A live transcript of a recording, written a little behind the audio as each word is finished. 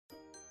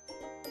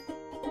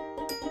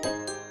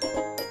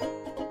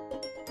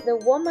the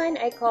woman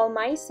I call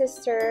my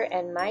sister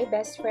and my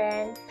best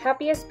friend.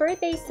 Happiest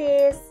birthday,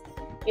 sis!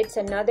 It's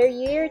another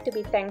year to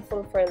be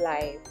thankful for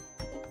life.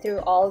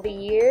 Through all the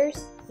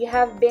years, you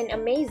have been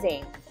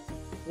amazing.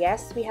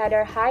 Yes, we had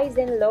our highs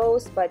and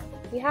lows, but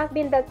you have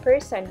been that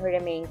person who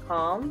remained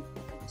calm,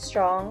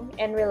 strong,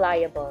 and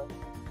reliable,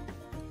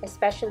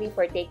 especially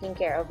for taking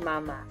care of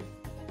Mama.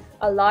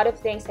 A lot of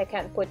things I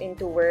can't put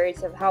into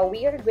words of how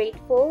we are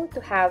grateful to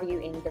have you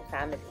in the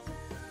family.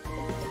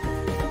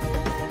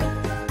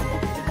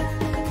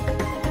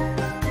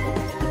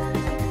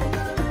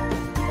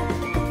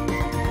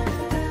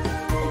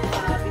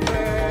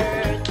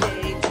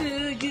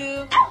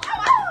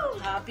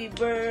 Happy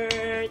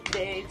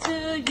birthday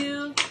to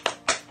you.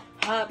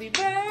 Happy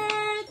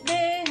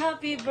birthday,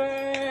 happy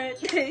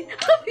birthday,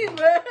 happy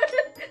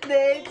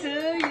birthday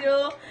to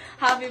you.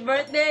 Happy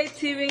birthday,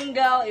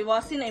 Wingle.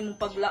 Iwasin ay mong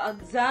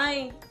paglaag,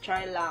 Zay.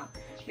 Try lang.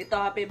 Dito,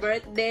 happy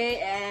birthday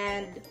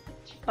and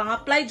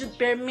pang-apply jud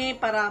permi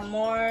para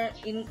more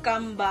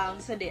income bang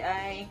sa di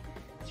ay.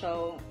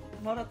 So,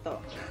 moro to.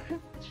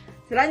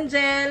 Si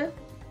Rangel.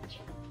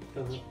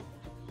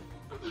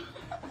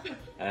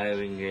 Hi,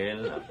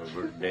 Wingle. Happy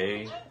birthday.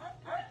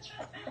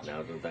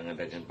 Nautong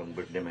tangan-tangan pang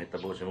birthday may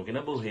tabo sa mong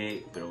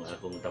kinabuhi. Pero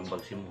akong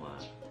tambag si Muha,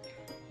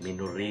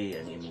 minuri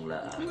ang imong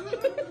laa.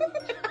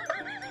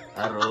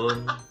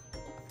 Aron,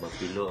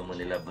 mapilo ang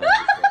Manila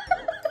Bandit.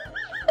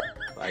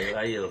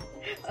 Paayo-ayo.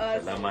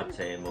 Salamat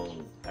sa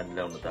imong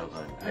adlaw na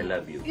tawhan. I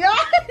love you. Yeah!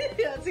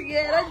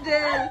 Sige,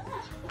 Rangel.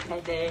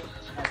 Hi there.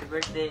 Happy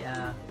birthday.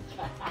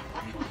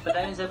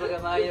 Padayon sa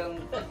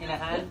pagamayong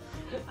inahan.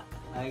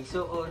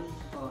 Igsuon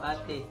o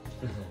ate.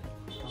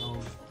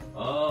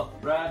 Oh,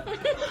 Brad.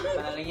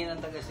 Panalangin ang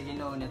taga sa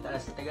Ginoo na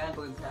taas tagaan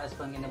pag taas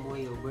pang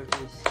ginabuhi o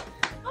birthdays.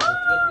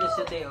 God bless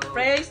you tayo.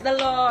 Praise the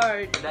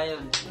Lord.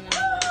 Padayon.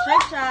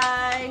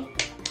 Shy.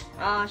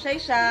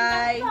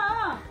 Shy.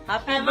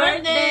 Happy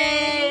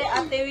birthday,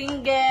 Ate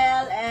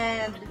Wingle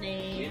and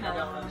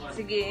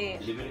sige.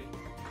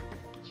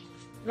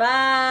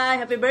 Bye.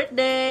 Happy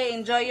birthday.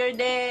 Enjoy your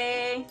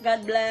day.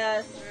 God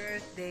bless.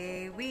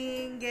 Birthday,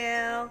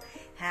 Wingle.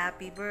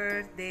 Happy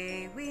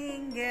birthday,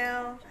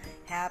 Wingle.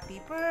 Happy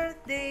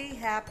birthday,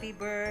 happy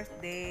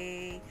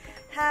birthday.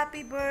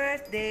 Happy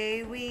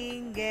birthday,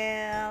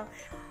 Wingle.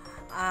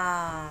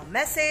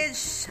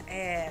 Message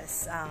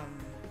is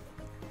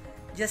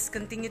just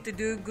continue to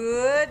do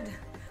good,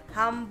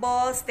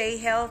 humble, stay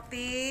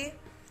healthy,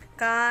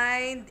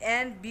 kind,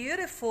 and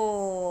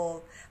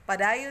beautiful.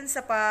 Padayon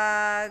sa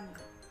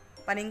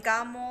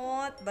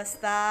paningkamot,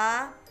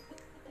 basta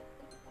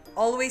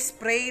always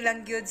pray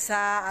lang gyud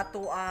sa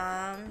ato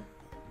ang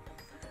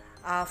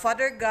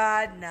Father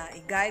God na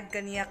i-guide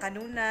kaniya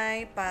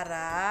kanunay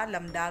para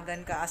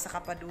lamdagan ka asa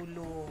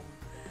kapadulong.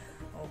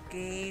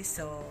 Okay,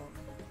 so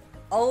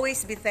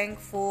always be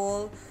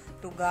thankful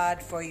to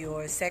God for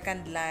your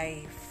second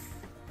life.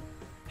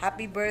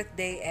 Happy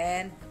birthday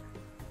and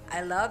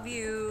I love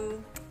you.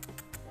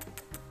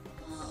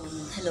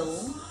 Hello,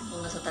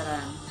 mga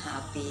sataran.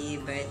 Happy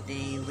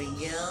birthday,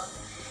 Wingle.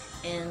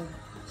 And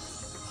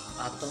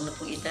patong na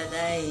pong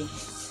itaday.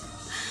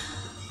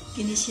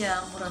 Kini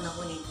siya, mura na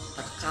ko ni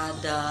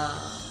Tarkada,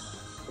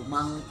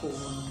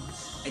 Umangkon.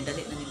 Ay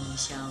dali na naman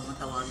siya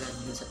matawagan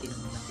yun sa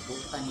tinunong ng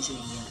kubutan ni si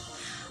Wingle.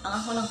 Ang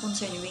ako lang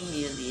concern ni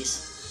Wingle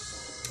is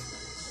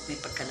may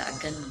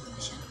pagkalaagan mo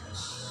na siya.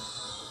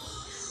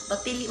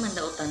 Ba't pili man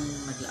daotan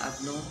maglaag,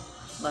 no?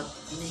 Ba't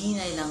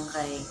hinahinay lang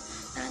kay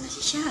na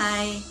si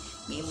Shy,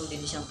 may imo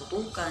din siyang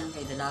putukan,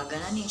 kay dalaga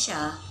na niya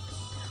siya.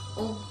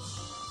 O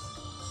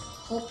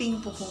hoping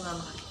po ko nga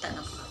makakita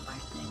na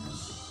partner.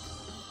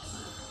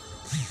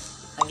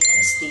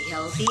 Again, stay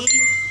healthy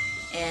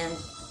and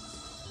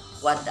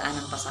wad daan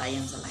ang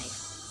pasayang sa life.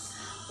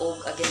 O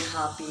again,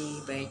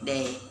 happy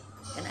birthday.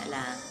 Kana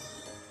lang.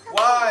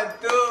 1,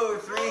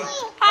 2,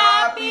 3.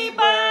 Happy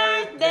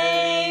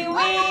birthday,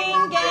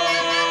 Wingle!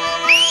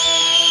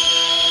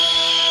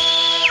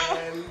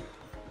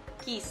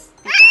 Kiss,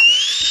 tita.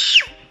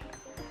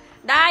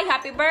 Day,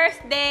 happy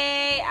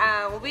birthday!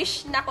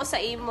 Wish na ko sa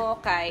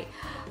imo kay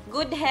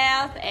good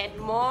health and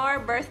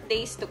more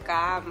birthdays to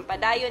come.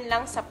 Padayon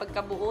lang sa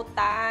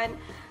pagkabuutan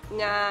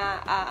nga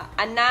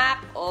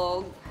anak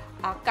o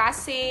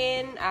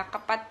cousin,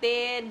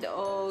 kapatid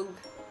o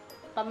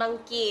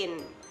pamangkin.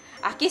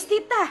 Kiss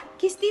tita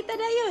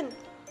dayon.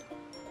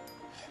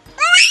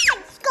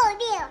 Let's go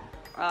there.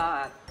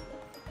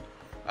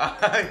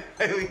 Hi,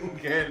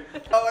 Wingle.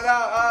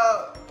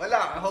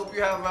 Wala. I hope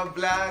you have a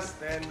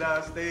blast and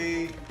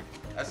stay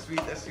as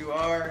sweet as you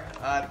are.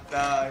 At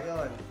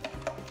yun.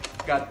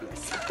 God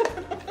bless.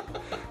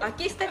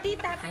 Kiss ta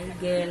tita. Hi,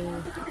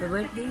 girl. Happy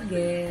birthday,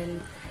 girl.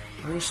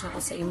 Wish ako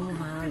sa imo,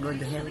 ha.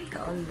 Good health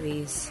ka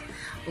always.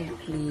 Oh,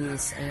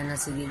 please. Ayan na,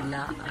 sige,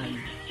 laan.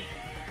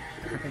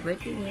 Happy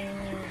birthday,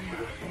 girl.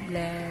 God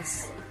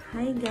bless.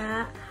 Hi,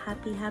 Ga.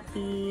 Happy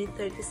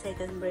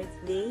 32nd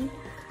birthday.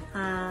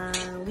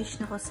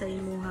 Wish na ko sa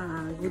imo,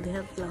 ha. Good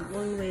health lang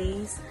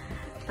always.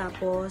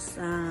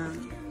 Tapos,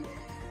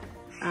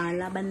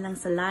 laban lang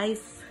sa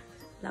life.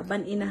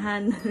 Laban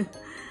inahan.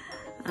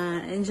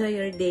 Enjoy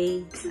your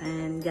day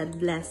and God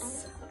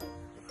bless.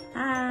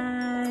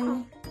 Hi!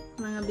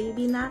 Mga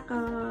baby na ako.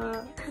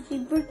 Happy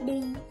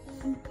birthday,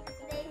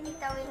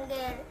 Tita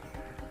Wingle.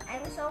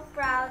 I'm so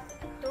proud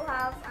to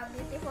have a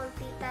beautiful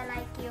tita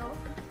like you.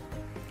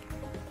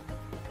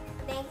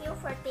 Thank you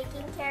for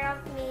taking care of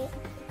me.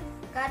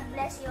 God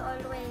bless you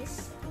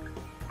always.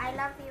 I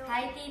love you.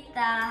 Hi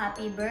Tita,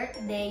 happy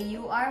birthday.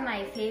 You are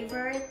my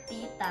favorite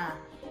tita.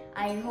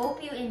 I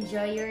hope you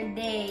enjoy your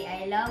day.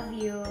 I love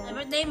you.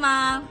 Happy birthday,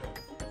 Mom.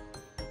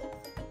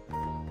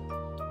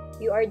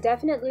 You are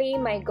definitely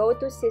my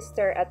go-to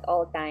sister at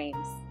all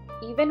times.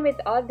 Even with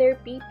other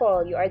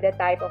people, you are the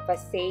type of a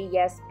say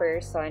yes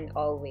person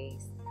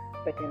always.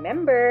 But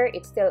remember,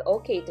 it's still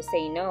okay to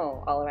say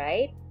no,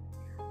 alright?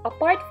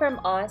 Apart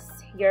from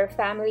us, your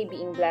family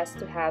being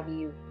blessed to have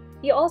you,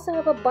 you also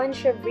have a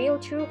bunch of real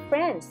true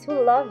friends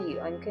who love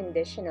you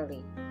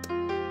unconditionally.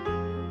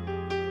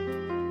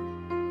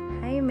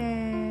 Hi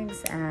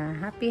Megs!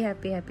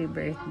 Happy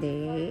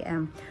birthday!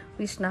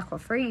 Wish na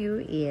ko for you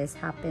is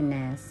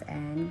happiness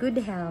and good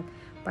health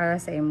para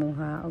sa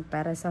imuha o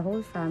para sa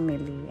whole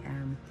family.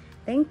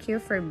 Thank you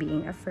for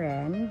being a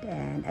friend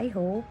and I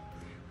hope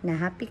na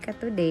happy ka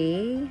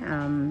today.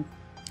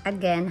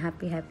 Again,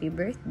 happy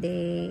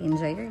birthday!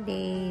 Enjoy your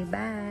day!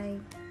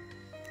 Bye!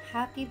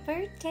 Happy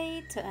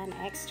birthday to an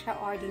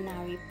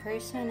extraordinary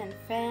person and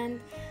friend.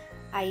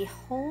 I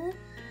hope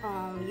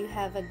you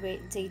have a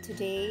great day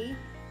today.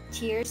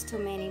 Cheers to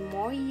many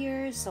more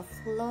years of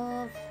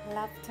love,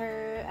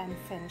 laughter, and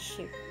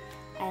friendship.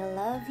 I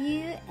love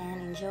you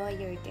and enjoy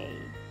your day.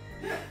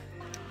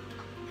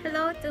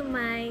 Hello to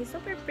my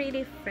super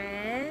pretty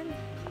friend,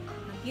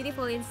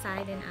 beautiful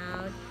inside and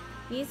out,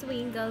 Miss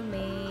Wingle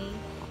May.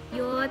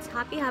 Yots,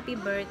 happy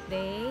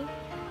birthday.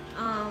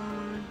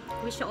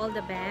 Wish you all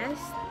the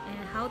best.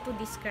 And how to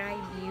describe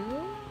you?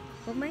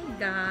 Oh my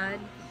God.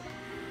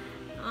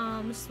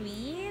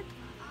 Sweet.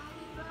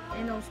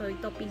 And also,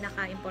 ito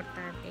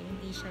pinaka-importante,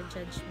 hindi siya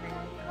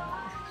judgmental.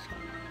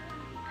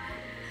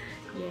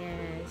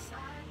 Yes.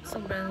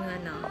 Sobrang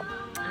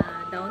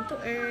down to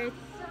earth.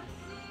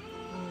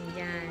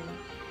 Yan.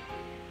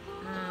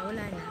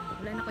 Wala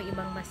na ko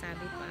ibang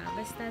masabi pa.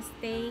 Basta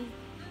stay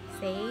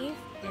safe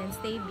and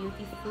stay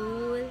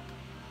beautiful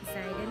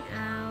inside and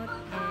out,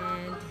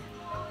 and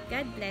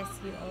God bless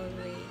you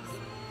always.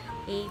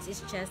 Age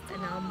is just a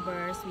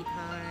number,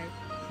 sweetheart.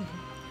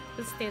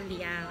 But still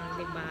young,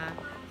 diba?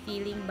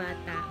 Feeling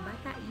bata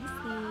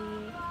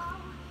isip.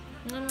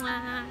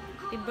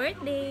 Happy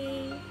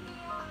birthday!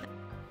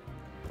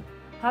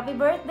 Happy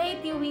birthday,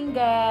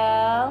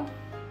 Wingle.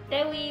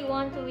 Today we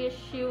want to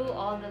wish you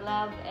all the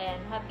love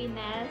and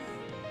happiness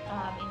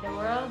in the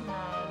world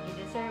na you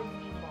deserve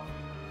mo.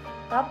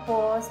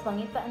 Tapos,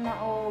 pangita na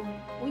og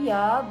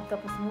uyab,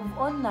 tapos move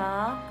on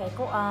na, kay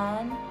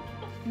kuan.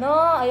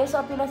 No, ayaw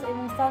sa apila sa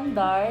imong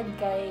standard,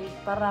 kay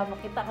para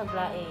makita kag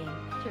laing.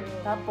 True.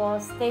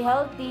 Tapos, stay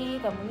healthy,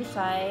 kamo ni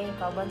Shai,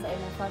 kauban sa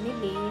imong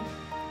family.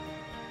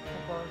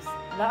 Tapos,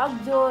 laag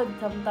jud,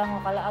 samtang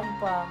makalaag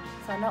pa.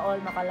 Sana all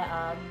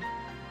makalaag.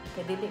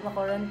 Kay dili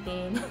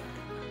ma-quarantine.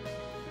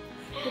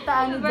 Kita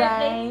ani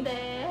guys.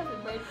 Happy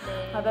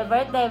birthday. Happy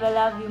birthday, I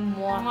love you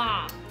more.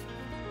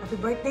 Happy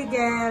birthday,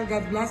 girl.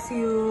 God bless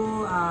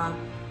you.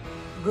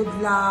 Good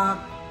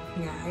luck.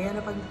 Yeah, ayan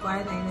na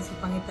pagkuhan. Ayan na si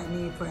Pangita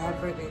ni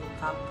Forever kay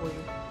Kapoy.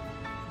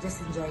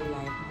 Just enjoy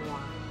life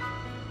more.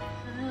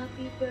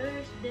 Happy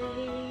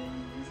birthday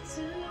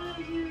to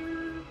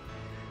you.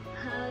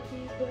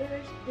 Happy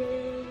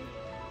birthday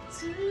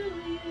to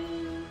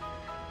you.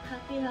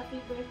 Happy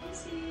birthday,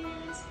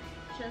 sis.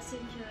 Just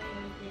enjoy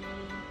your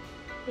day.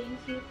 Thank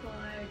you for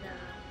the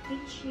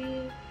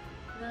friendship,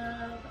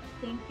 love.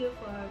 Thank you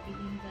for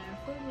being there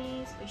for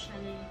me,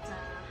 especially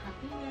the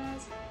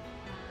happiness,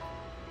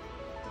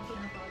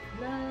 talking about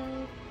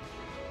life,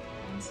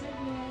 and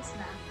sadness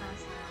na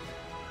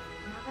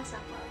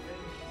nakasapa for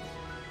me.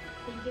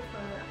 Thank you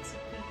for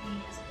accepting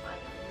me as a part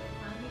of your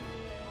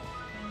family,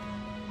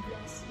 and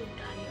bless you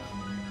kayo ang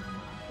mga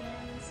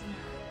friends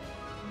na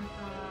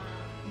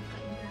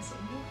nakaina sa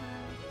imuha,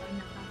 or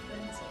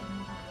naka-friend sa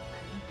imuha.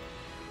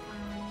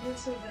 You're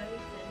so very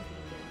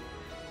friendly,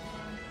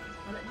 and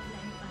wala nila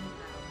yung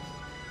panitaw.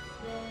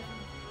 Then,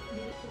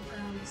 dili ko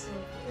kayo so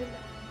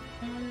ulan.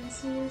 And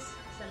sis,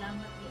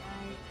 salamat di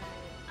ay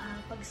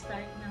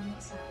pag-start na mo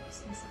sa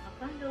business sa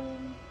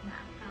Kapalong,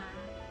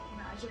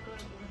 na-adyo ko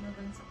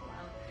rin sa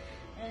kuha.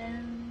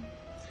 And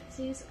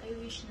sis, I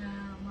wish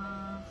na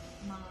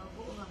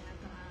mabuo ang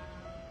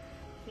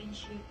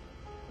friendship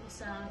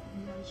usap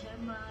nila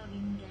Gemma,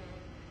 Wingle,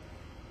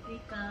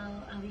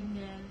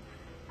 Wingle,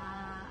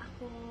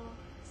 ako,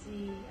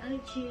 si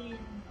Arjun,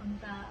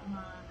 unta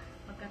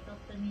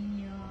magkatokta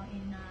ninyo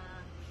in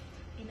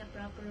a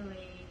proper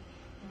way,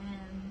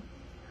 and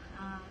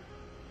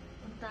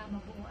unta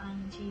mabuo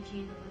ang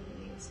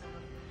JJW usap.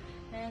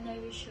 And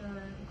I wish you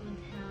good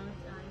health,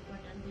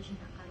 importante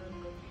dyan na karon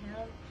good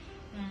health,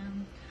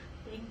 and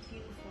thank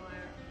you for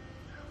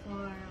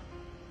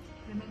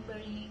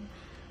remembering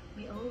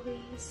me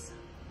always.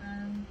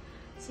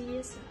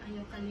 Sis,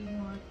 ayaw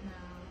kalimot na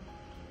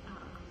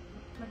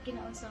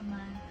magkinaunsa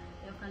man,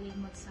 ayaw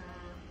kalimot sa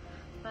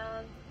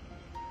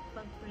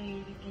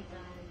pag-pray kita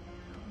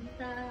na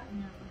unta,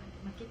 na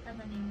makita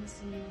na ninyo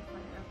si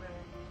forever.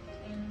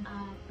 And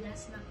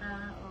bless na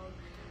ka, o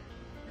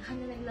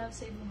naghanap love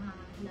sa imuha,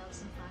 love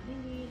sa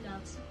family,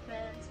 love sa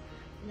friends,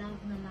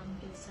 love na lang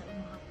din sa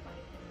imuha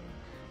partner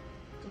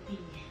to be.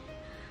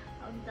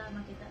 Unta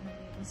makita na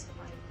ninyo si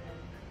partner.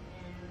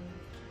 And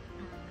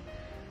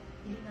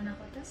hindi na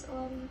nakatas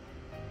on,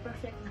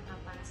 perfect na ka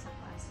para sa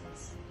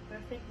process.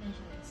 Perfect na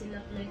siya. Si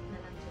love life na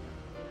lang siya.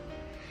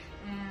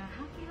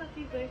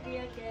 Happy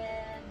birthday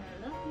again. I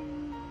love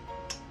you.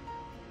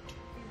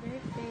 Happy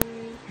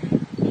birthday.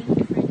 Thank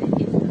you for the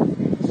gift of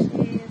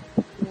friendship.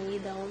 May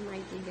the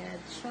Almighty God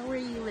shower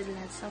you with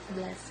lots of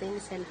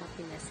blessings and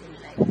happiness in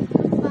life.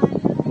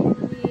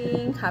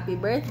 Bye. Happy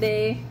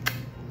birthday.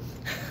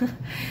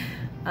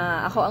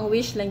 Ako ang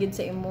wish lang gid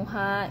sa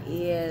imuha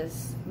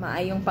is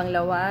maayong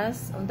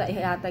panglawas unta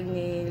ihatag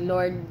ni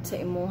Lord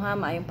sa imuha,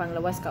 maayong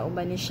panglawas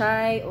kauban ni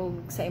Shai o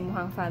sa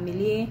imuhang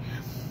family.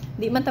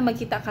 Di man ta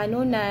magkita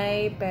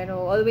kanunay,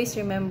 pero always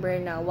remember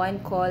na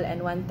one call and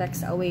one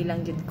text away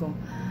lang gid ko.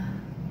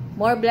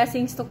 More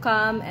blessings to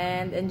come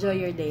and enjoy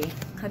your day.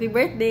 Happy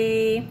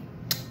birthday.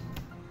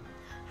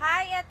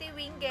 Hi Ate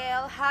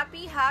Wingle,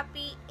 happy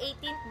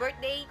 18th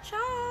birthday,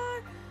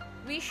 char!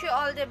 Wish you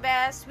all the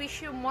best,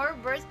 wish you more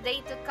birthday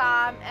to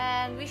come,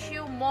 and wish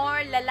you more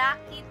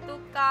lalaki to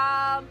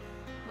come.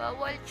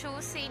 Bawal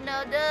choosy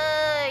na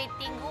day,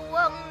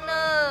 tiguang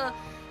na.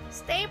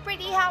 Stay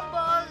pretty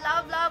humble,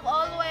 love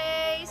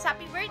always.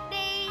 Happy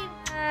birthday!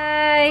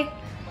 Hi!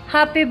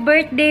 Happy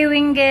birthday,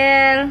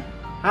 Wingle!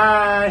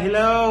 Hi!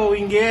 Hello,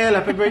 Wingle!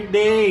 Happy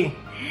birthday!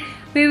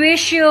 We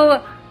wish you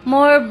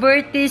more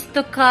birthdays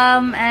to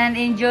come and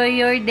enjoy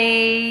your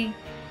day.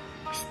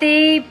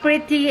 Stay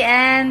pretty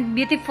and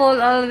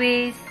beautiful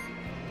always.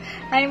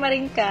 Hi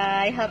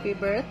Maringkay, happy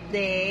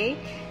birthday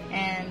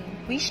and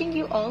wishing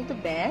you all the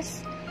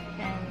best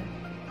and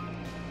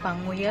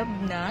panguyab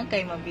na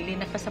kay mabili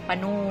na ka sa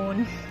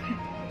panon.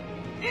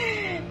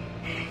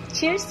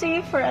 Cheers to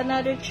you for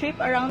another trip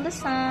around the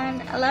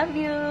sun. I love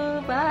you.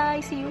 Bye.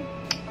 See you.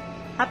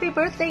 Happy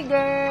birthday,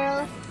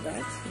 girl.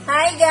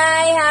 Hi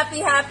guys,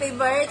 happy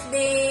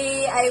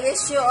birthday. I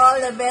wish you all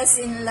the best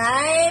in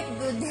life,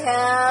 good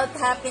health,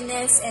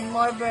 happiness, and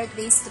more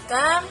birthdays to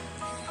come.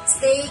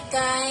 Stay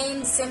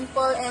kind,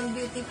 simple, and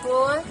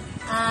beautiful.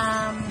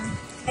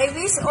 I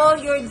wish all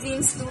your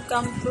dreams to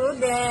come true.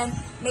 Then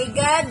may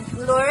God,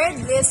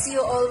 Lord, bless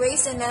you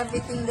always in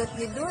everything that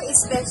you do,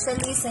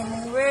 especially sa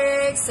imong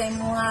work, sa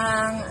imong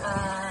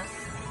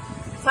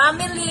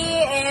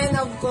family, and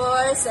of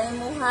course, sa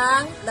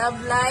imuhang love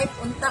life.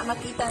 Unta,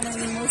 makita na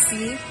nimo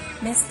si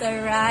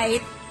Mr.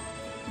 Right.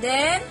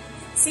 Then,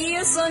 see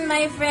you soon,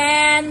 my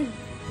friend.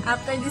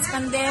 After this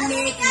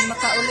pandemic,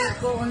 makauli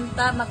ko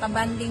unta,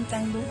 makabanding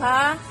kang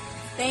duha.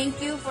 Thank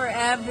you for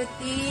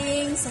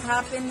everything, sa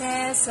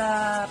happiness,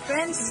 sa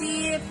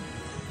friendship,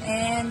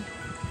 and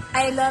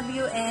I love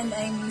you and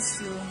I miss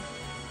you.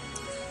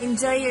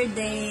 Enjoy your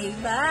day.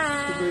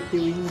 Bye! Happy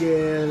birthday,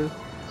 Wingle.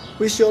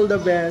 Wish you all the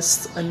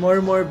best and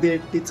more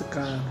birthday to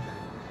come.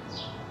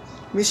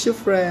 Miss you,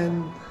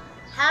 friend.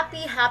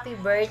 Happy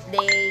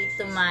birthday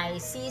to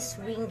my sis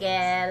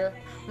Wingle.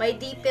 My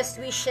deepest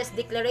wishes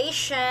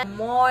declaration,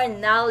 more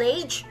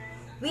knowledge,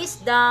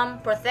 wisdom,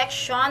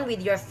 protection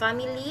with your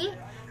family,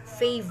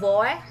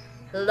 favor,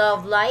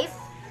 love life,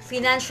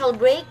 financial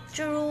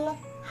breakthrough,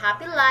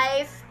 happy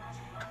life.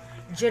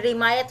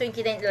 Jeremiah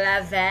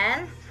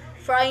 29:11.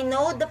 For I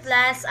know the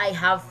plans I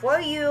have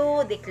for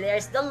you,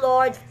 declares the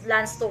Lord,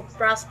 plans to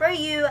prosper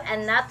you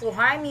and not to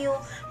harm you,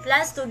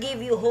 plans to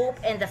give you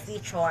hope in the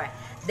future.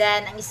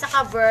 Then, ang isa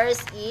ka verse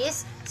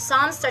is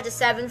Psalms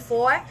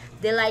 37:4,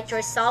 delight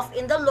yourself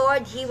in the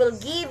Lord, He will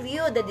give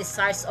you the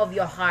desires of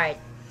your heart.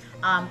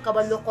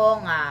 Kabalo ko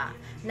nga,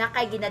 na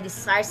kay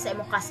ginadesire sa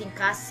imong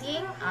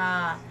kasing-kasing,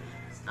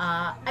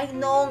 I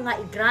know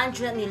nga i-grant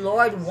you ni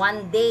Lord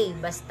one day,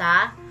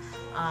 basta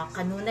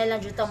kanunay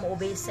lang dito mo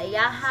obey sa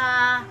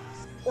iyaha.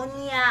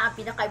 Unya, ang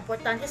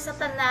pinaka-importante sa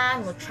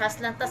tanan, mo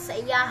trust lang ta sa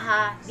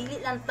iyaha,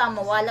 dili lang ta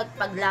mawalag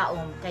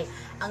paglaom kay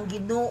ang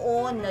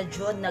Ginoo na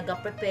Jud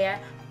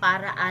naga-prepare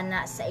para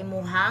ana sa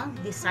imuhang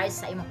desire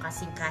sa imong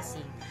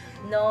kasing-kasing.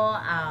 No,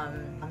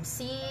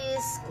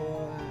 sis,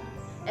 kung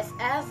if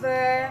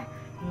ever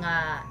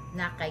nga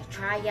na kay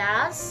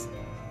trials,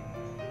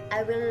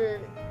 I will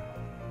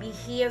be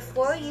here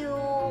for you.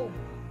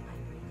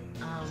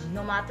 No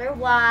matter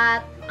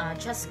what,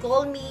 just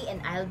call me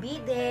and I'll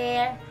be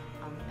there.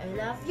 I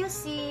love you,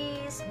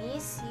 sis.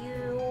 Miss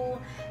you.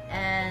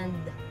 And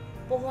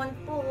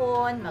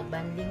puhon-puhon,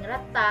 magbanding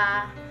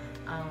rata.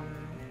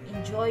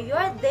 Enjoy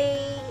your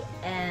day.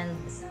 And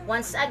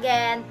once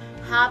again,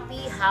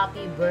 happy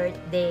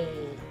birthday.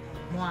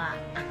 Mwah.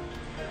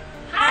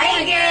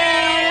 Hi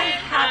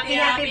again!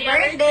 Happy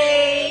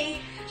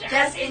birthday!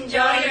 Just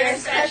enjoy your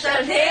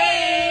special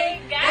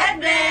day!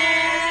 God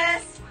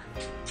bless!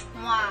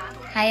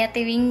 Hi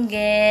Ate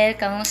Wingle,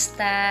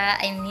 kamusta?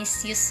 I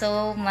miss you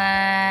so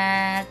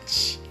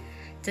much.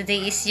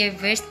 Today is your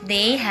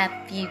birthday.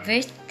 Happy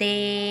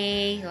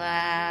birthday.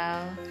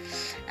 Wow.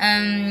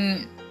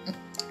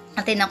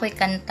 Atin ako'y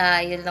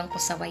kanta. Yun lang ko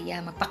sa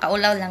waya.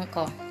 Magpakaulaw lang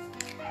ko.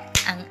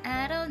 Ang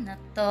araw na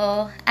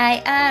to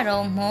ay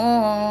araw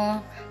mo.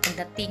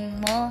 Pagdating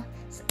mo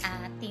sa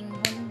ating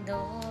mundo.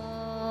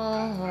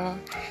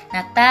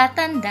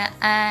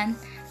 Natatandaan,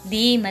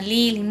 di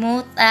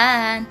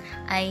malilimutan.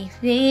 I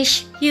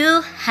wish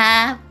you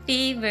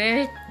happy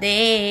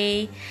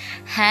birthday.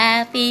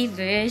 Happy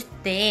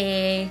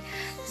birthday.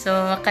 So,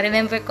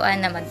 maka-remember ko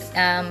na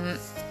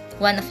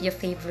one of your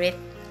favorite.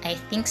 I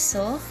think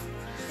so.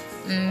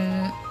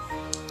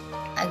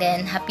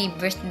 Again, happy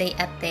birthday,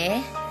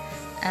 ate.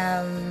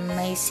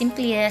 My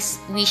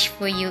simplest wish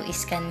for you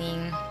is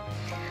kaning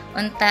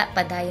unta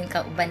padayon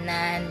ka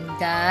ubanan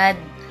God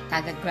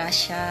taga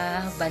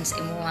grasya uban sa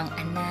imuhang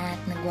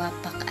anak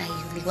nagwapa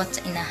kaayo liwat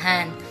sa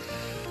inahan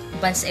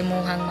uban sa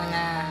imuhang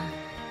mga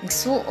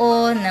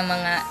igsuon na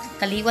mga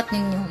kaliwat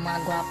ninyo mga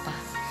gwapa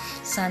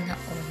sana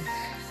all.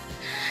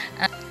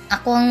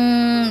 Ako ang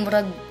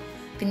murag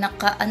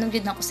pinaka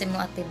gyud nako sa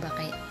imo ate ba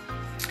kay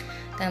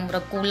kay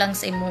murag kulang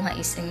sa imuha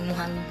is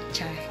imuhang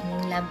char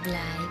imong love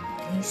life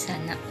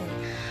sana all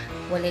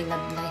walay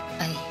love life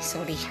ay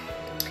sorry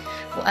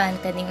kuan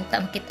kaning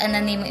tamkit ana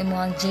nimo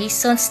imuhang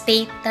Jason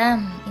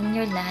Statham in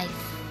your life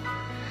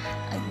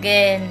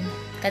again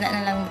kana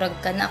na lang murag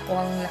kana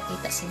ako ang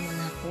nakita sa imo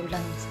na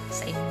kulang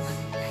sa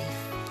imuhang life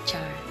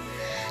char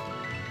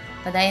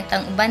padayon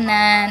tang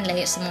ubanan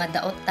layo sa mga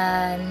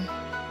daotan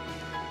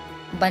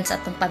uban sa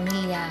atong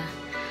pamilya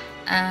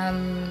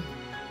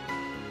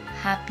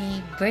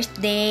happy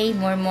birthday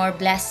more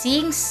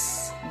blessings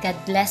God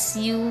bless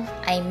you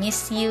I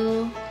miss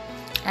you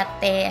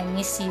ate I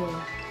miss you.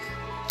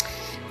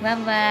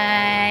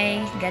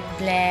 Bye-bye. God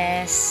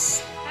bless.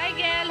 Hi,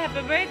 girl. Happy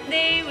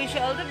birthday. Wish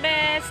you all the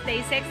best.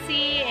 Stay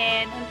sexy.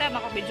 And unta,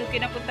 makabidyo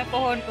kinapunta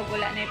pohon kung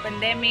wala na yung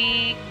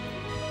pandemic.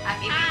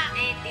 Happy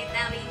birthday,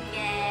 Tita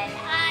Wingle.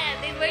 Hi,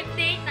 happy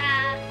birthday, Ta.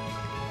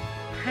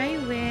 Hi,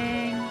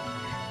 Weng.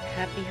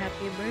 Happy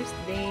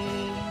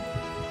birthday.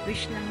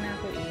 Wish lang na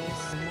ako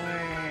is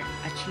more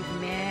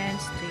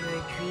achievements to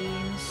your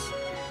dreams.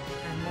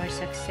 More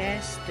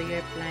success to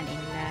your plan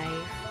in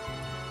life.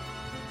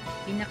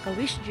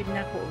 Pinaka-wish jud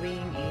na ko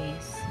Wing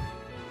is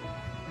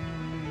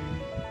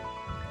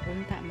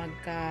unta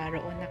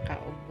magkaroon na ka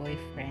og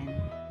boyfriend.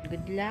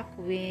 Good luck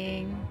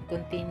Wing.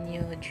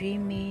 Continue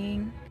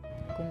dreaming.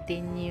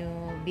 Continue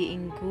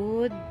being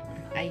good.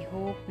 I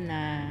hope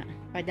na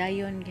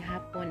padayon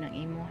gihapon ang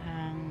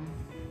imuhang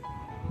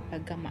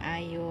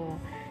pagkamaayo,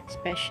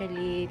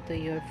 especially to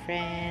your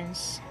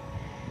friends,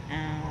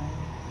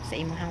 sa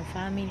imuhang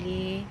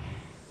family.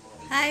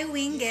 Hi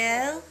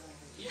Wingle.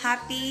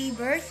 Happy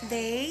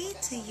birthday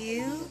to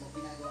you.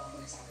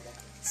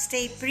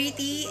 Stay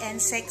pretty and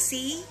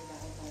sexy.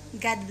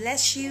 God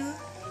bless you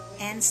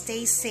and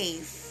stay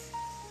safe.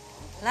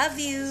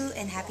 Love you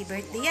and happy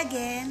birthday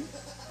again.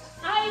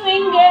 Hi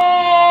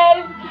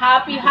Wingle!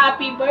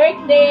 Happy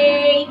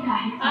birthday!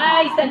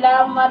 Ay,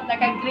 salamat.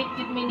 Nakag-greet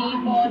yun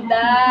minimo,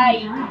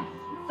 day.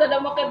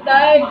 Salamat ka,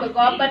 day.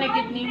 Kagwapa na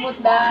gid nimo,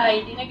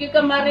 day. Di na gyud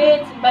ka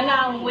marit. Iba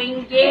na ang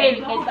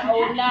Wingle kaysa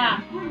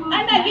una.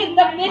 Nagid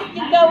the best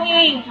yung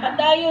gawin.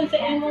 Padayon sa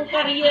imong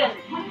career.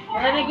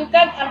 Wala na gyud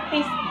kag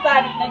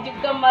artista. Di na gyud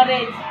ka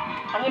marit.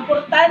 Ang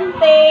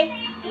importante,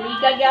 hindi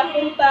ka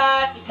gyapon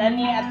ta. Kita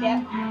ni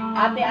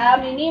ate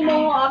amin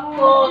nimo,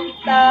 ako,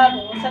 kita,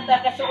 kung sa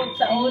ta kasuod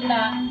sa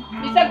una.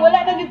 Bisag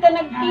wala na gyud ka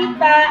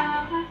nagkita.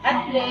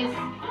 At least,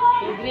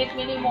 i-greet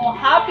me nimo.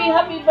 Happy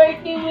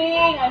birthday,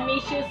 Wing! I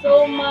miss you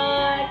so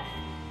much.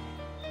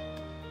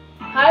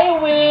 Hi,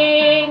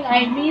 Wing!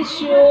 I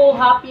miss you.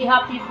 Happy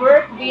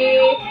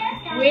birthday.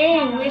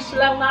 Wing, wish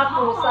lang na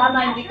po.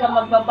 Sana hindi ka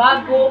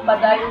magbabago.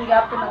 Padayon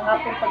gapon ang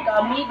atong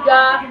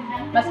pagkaamiga.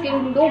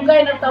 Masking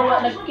dugay na tawa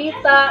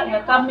nagkita,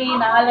 nga kami,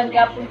 naalang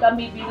gapon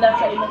kami bilang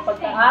sa imong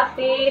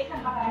pagkaate.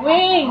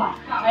 Wing,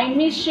 I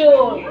miss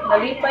you.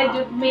 Nalipay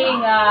jud mi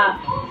nga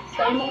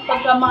sa imong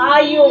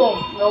pagkamaayo.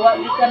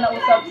 Gawa di ka na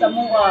usab sa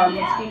mua.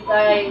 Masking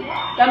kay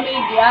kami,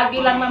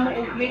 giagi lang na mo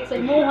uglit sa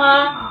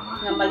imuha.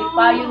 Nga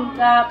malipayon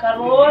ka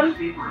karon.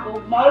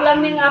 Ug mao lang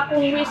ning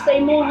akong wish sa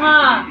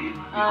imuha.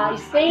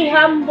 Stay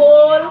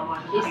humble,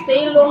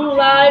 stay long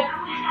life,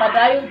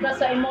 padayon ka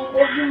sa imong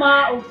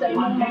ugma ug sa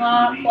imong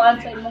mga kuan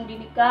sa imong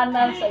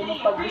ginikanan, sa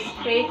imong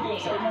pag-respect ug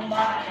sa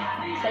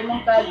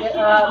imong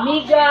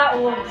amiga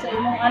ug sa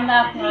imong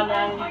anak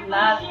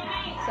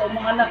sa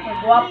imong anak nga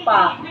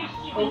gwapa.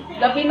 Ug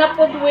labi na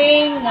pud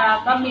Wing nga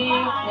kami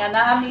nga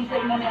naami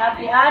sa imong ni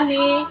Ate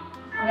Ani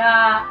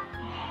nga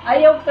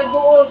ayaw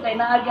kaguol kay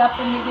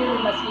naagapon ni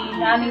diri na si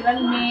Nani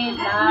Ranmi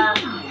na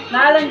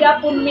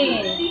naalanggapon mi.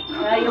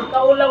 Ayaw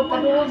kaulaw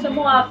pa doon sa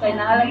mga kay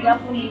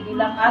naalanggapon ni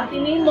bilang ate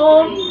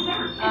nimo.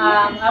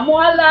 Amo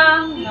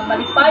lang nga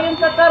malipayon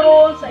ka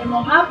karon sa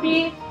imong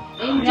happy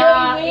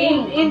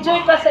Enjoy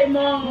ka sa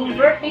imong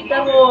birthday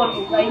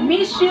karon. I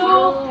miss you.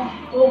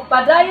 Ug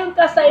padayon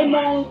ka sa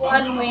imong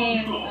kuan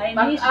Wing. I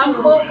miss you.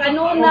 Ampo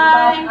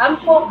kanunay.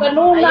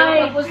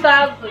 Ayaw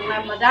pag-usab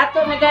na madato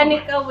na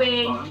gani ka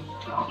Wing.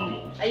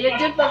 Ayaw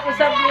jud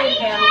pag-usab Wing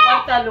kaya ang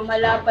kwarta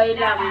lumalabay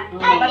lang.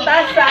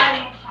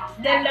 Batasan,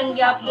 dahil lang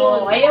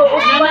gyapon. Ayaw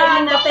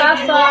usban na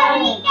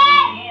batasan.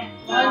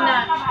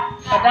 Ana,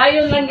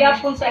 padayon lang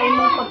gyapon sa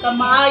imong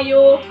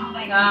pagkamaayo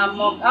nga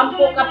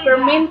mag-ampo ka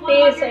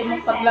permente sa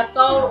imong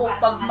paglakaw o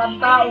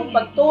pagmata o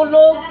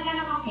pagtulog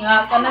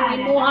nga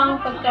kanang imuhang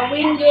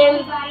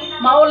pagka-wingle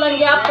mao lang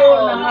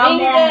gyapon ang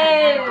among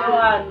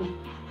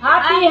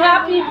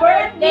happy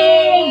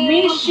birthday,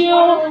 miss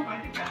you.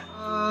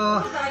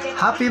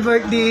 Happy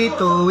birthday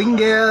to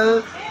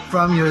Wingle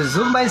from your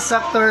Zumba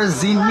instructor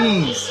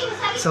Zinmis.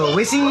 So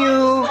wishing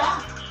you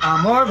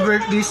more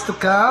birthdays to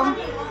come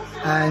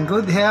and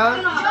good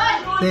health.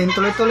 Then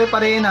tuloy-tuloy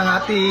pa rin ang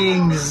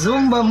ating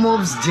Zumba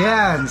moves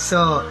dyan.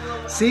 So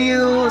see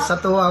you sa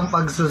tuwang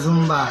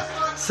pagsusumba.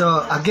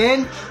 So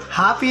again,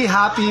 happy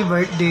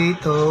birthday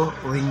to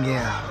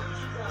Wingle.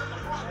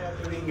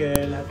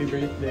 Wingle, happy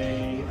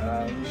birthday.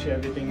 Wish you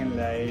everything in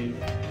life.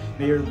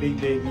 May your big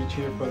day be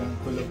cheerful and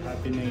full of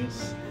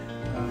happiness.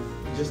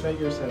 Just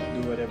like yourself,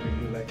 do whatever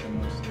you like the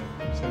most.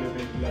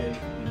 Celebrate life,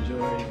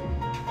 enjoy,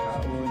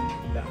 kaon,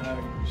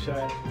 lahag,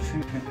 shot.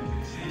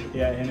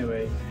 Yeah,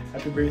 anyway,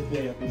 happy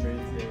birthday.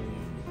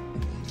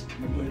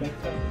 Magulat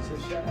ka sa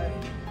shot.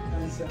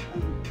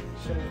 Nasaan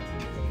shot?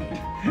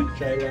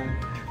 Try lang.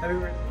 Happy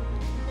birthday.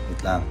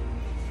 Wait lang.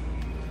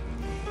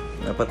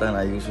 Dapat ang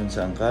ayusin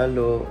sa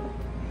angkalo,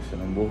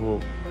 sa ng buhok.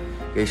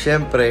 Kaya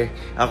syempre,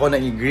 ako na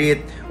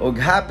i-greet og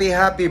happy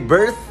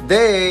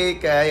birthday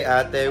kay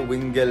Ate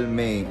Wingle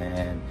May.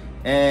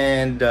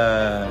 And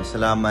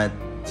salamat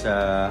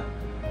sa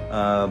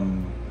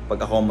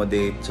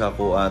pag-accommodate sa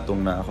ako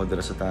atong na ako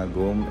dira sa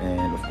Tagum.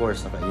 And of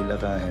course, nakaila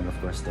ka. And of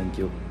course, thank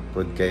you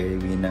po kay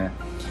Wina.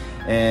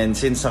 And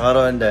since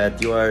nakaroon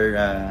that you are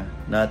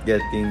not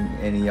getting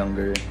any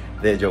younger,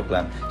 joke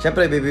lang.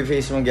 Syempre, baby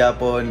face mong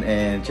gyapon.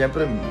 And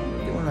syempre,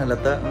 hindi mo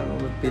halata.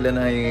 Pila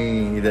na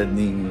yung edad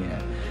ni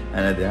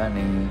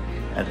ni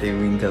Ate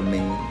Wingle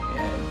May.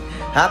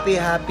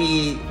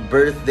 Happy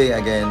birthday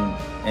again.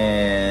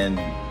 And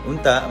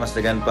unta, mas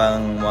dagan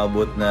pang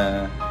maabot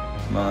na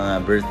mga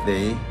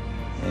birthday.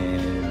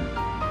 And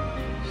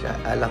siya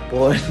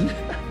alapon.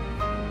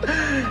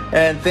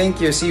 And thank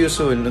you. See you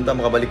soon. Unta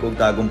makabalik og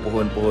Tagum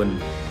puhon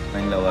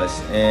ng lawas.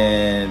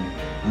 And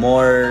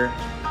more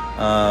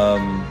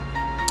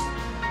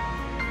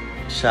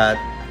shot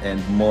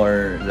and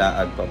more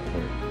laag pa po.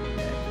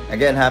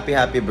 Again,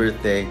 happy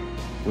birthday,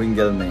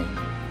 Wingle May.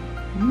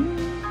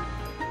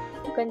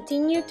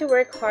 Continue to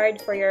work hard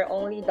for your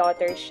only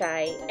daughter,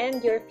 Shai, and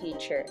your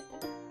future.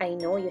 I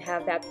know you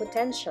have that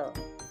potential.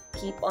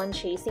 Keep on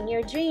chasing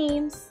your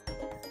dreams.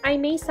 I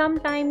may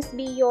sometimes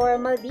be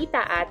your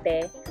maldita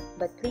ate,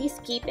 but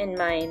please keep in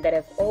mind that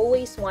I've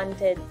always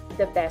wanted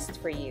the best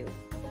for you.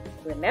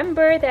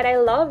 Remember that I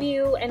love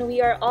you and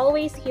we are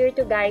always here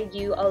to guide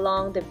you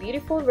along the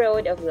beautiful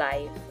road of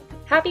life.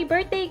 Happy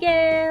birthday,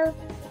 girl!